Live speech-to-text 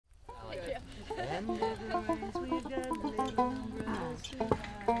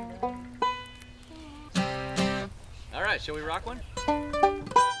All right, shall we rock one? Oh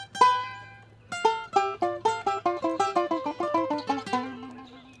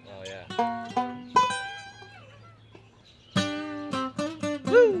yeah.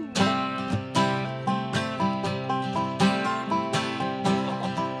 Woo!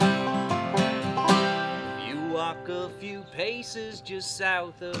 If you walk a few paces just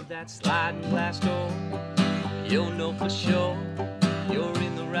south of that sliding glass door, you'll know for sure you're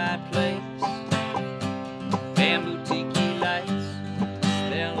in the right place. Bamboo tiki lights,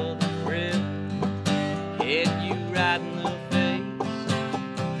 smell of the grill, hit you right in the face.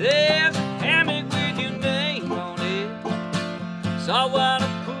 There's a hammock with your name on it, saltwater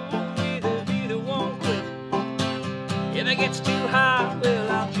pool with a view that won't quit. If it gets too hot, well,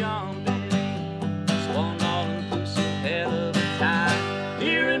 I'll jump in. It's one all-inclusive hell of a time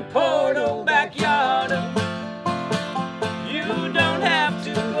here in Puerto Backyarda. You don't have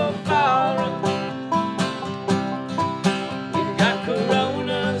to go far. We've got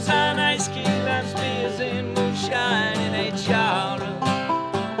Coronas on ice, key limes, beers, and moonshine in a jar.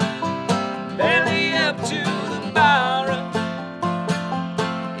 Belly up to the bar.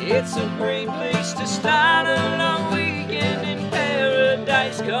 It's a great place to start a long weekend in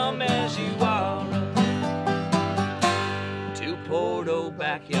paradise. Come as you are to Puerto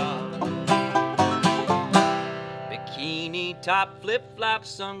Backyarda. Bikini-top, flip-flops,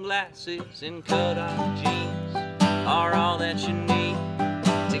 sunglasses, and cut-off jeans are all that you need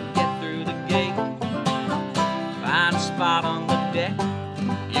to get through the gate. Find a spot on the deck,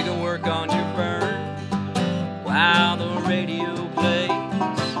 you can work on your burn while the radio plays.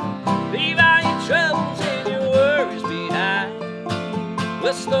 Leave all your troubles and your worries behind.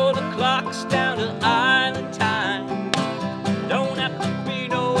 We'll slow the clocks down to island time. Don't have to be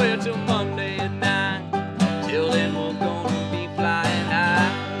nowhere till Monday at 9. Till then we're gonna be flying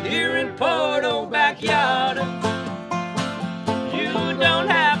high here in Puerto Backyarda. You don't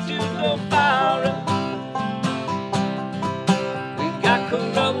have to go far. We've got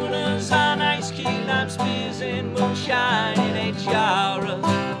Coronas on ice, key limes, beers, and moonshine in a jar.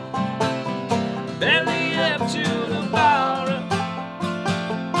 Belly up to the bar.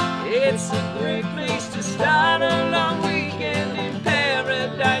 It's a great place to start a long weekend in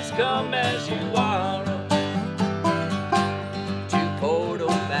paradise. Come as you are to Puerto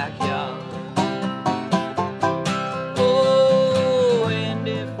Backyarda. Oh, and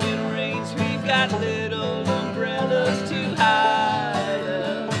if it rains, we've got little umbrellas to hide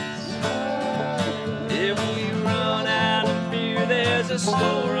us. If we run out of beer, there's a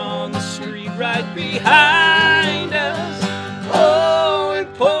store on the street right behind us. Oh, in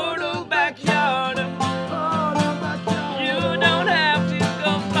Puerto Backyarda, you don't have to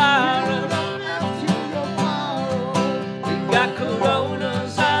go far. We've got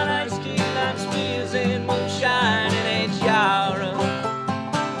Coronas on ice, key limes, beers, and moonshine in a jar.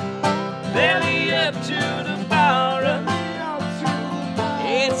 Belly up to the bar.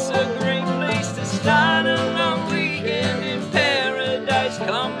 It's a great place to start a long weekend in paradise.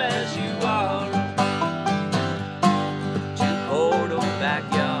 Come as you are.